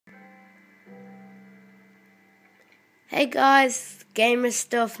Hey guys, gamer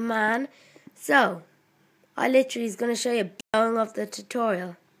stuff man. So, I literally is going to show you blowing up the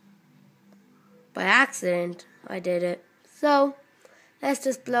tutorial. By accident, I did it. So, let's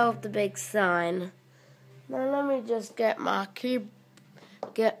just blow up the big sign. Now let me just get my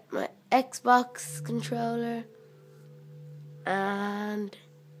Xbox controller. And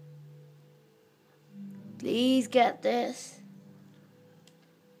please get this.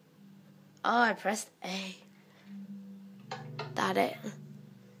 Oh, I pressed A. That it.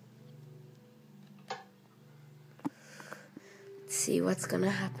 Let's see what's gonna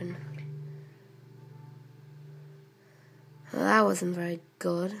happen. Well, that wasn't very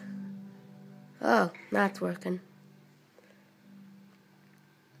good. Oh, that's working.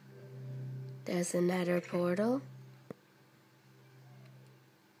 There's a nether portal.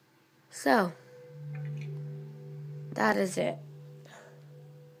 So, that is it.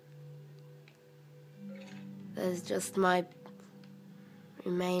 There's just my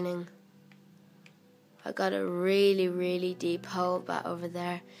remaining. I got a really deep hole back over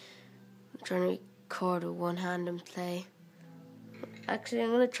there. I'm trying to record with one hand and play. Actually, I'm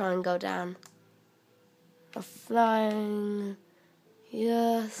going to try and go down. A flying.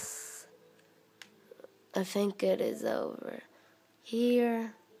 Yes. I think it is over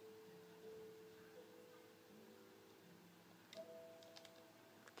here.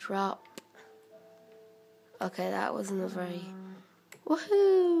 Drop. Okay, that wasn't a very...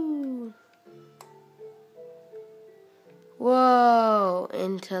 Woohoo! Whoa!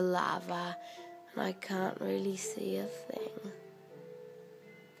 Into lava. And I can't really see a thing.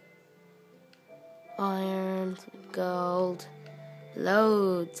 Iron, gold,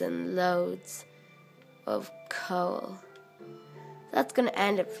 loads and loads of coal. That's going to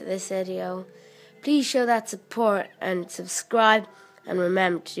end it for this video. Please show that support and subscribe, and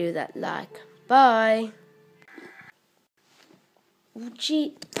remember to do that like. Bye. Oh,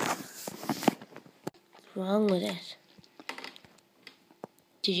 gee. What's wrong with it?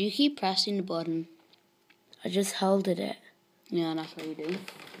 Did you keep pressing the button? I just holded it. Yeah, that's what you do.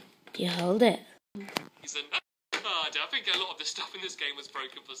 Do you hold it? I think a lot of the stuff in this game was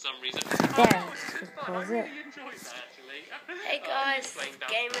broken for some reason. Yeah, Just fun. I really enjoyed that, actually. Hey guys,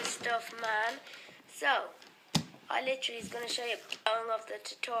 gamer stuff man. So, I literally is going to show you blowing up the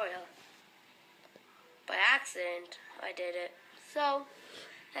tutorial. By accident, I did it. So,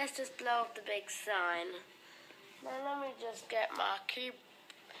 let's just blow up the big sign. Now let me just get my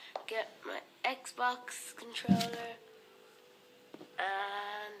Xbox controller.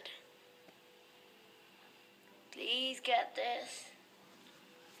 And please get this.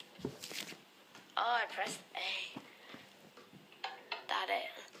 Oh, I pressed A. That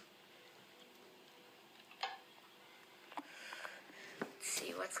it. Let's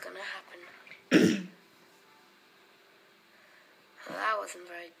see what's gonna happen. Well, that wasn't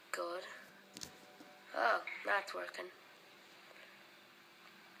very good. Oh, that's working.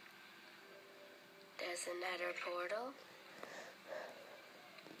 There's a nether portal.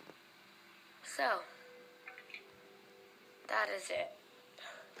 So, that is it.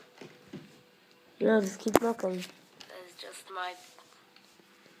 No, just keep looking. There's just my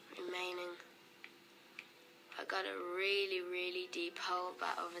remaining. I got a really deep hole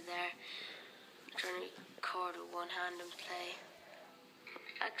back over there. I'm trying to record with one hand and play.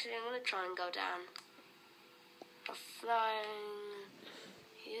 Actually, I'm going to try and go down. A flying.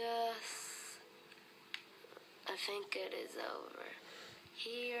 Yes. I think it is over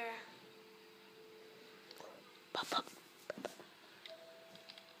here.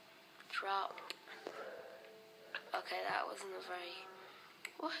 Drop. Okay, that wasn't a very...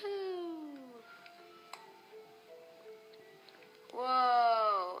 Woohoo!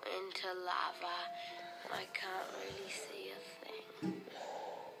 Whoa! Into lava. And I can't really see a thing.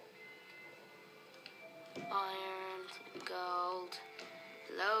 Iron, gold,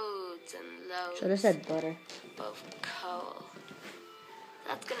 loads and loads. Should have said butter. Of coal.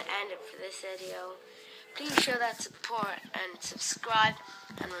 That's going to end it for this video. Please show that support and subscribe,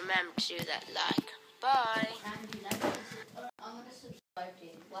 and remember to do that like. Bye. I'm going to subscribe to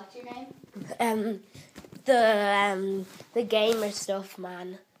you. What's your name? The gamer stuff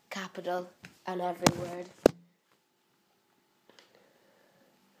man, capital and every word.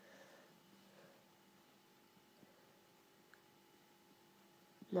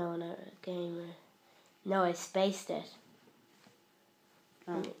 No, not a gamer. No, I spaced it.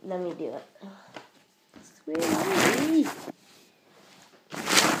 Oh. Let me do it. Sweetie.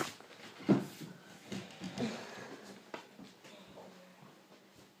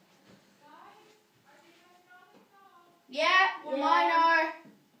 Yeah, we're minor.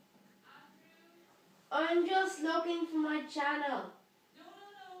 I'm just looking for my channel. No.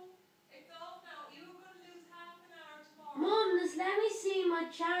 It's off now. You were going to lose half an hour tomorrow. Mum, just let me see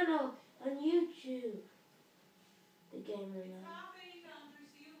my channel on YouTube. The gamer It's now. 8:30, Andrew,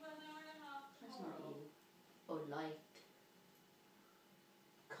 so you've an hour and a half That's tomorrow. not you. Oh, liked.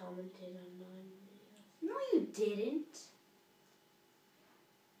 Commented on 9 videos. No, you didn't.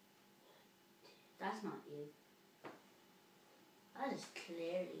 That's not you. That is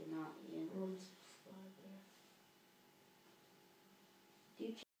clearly not you. Unsubscribed.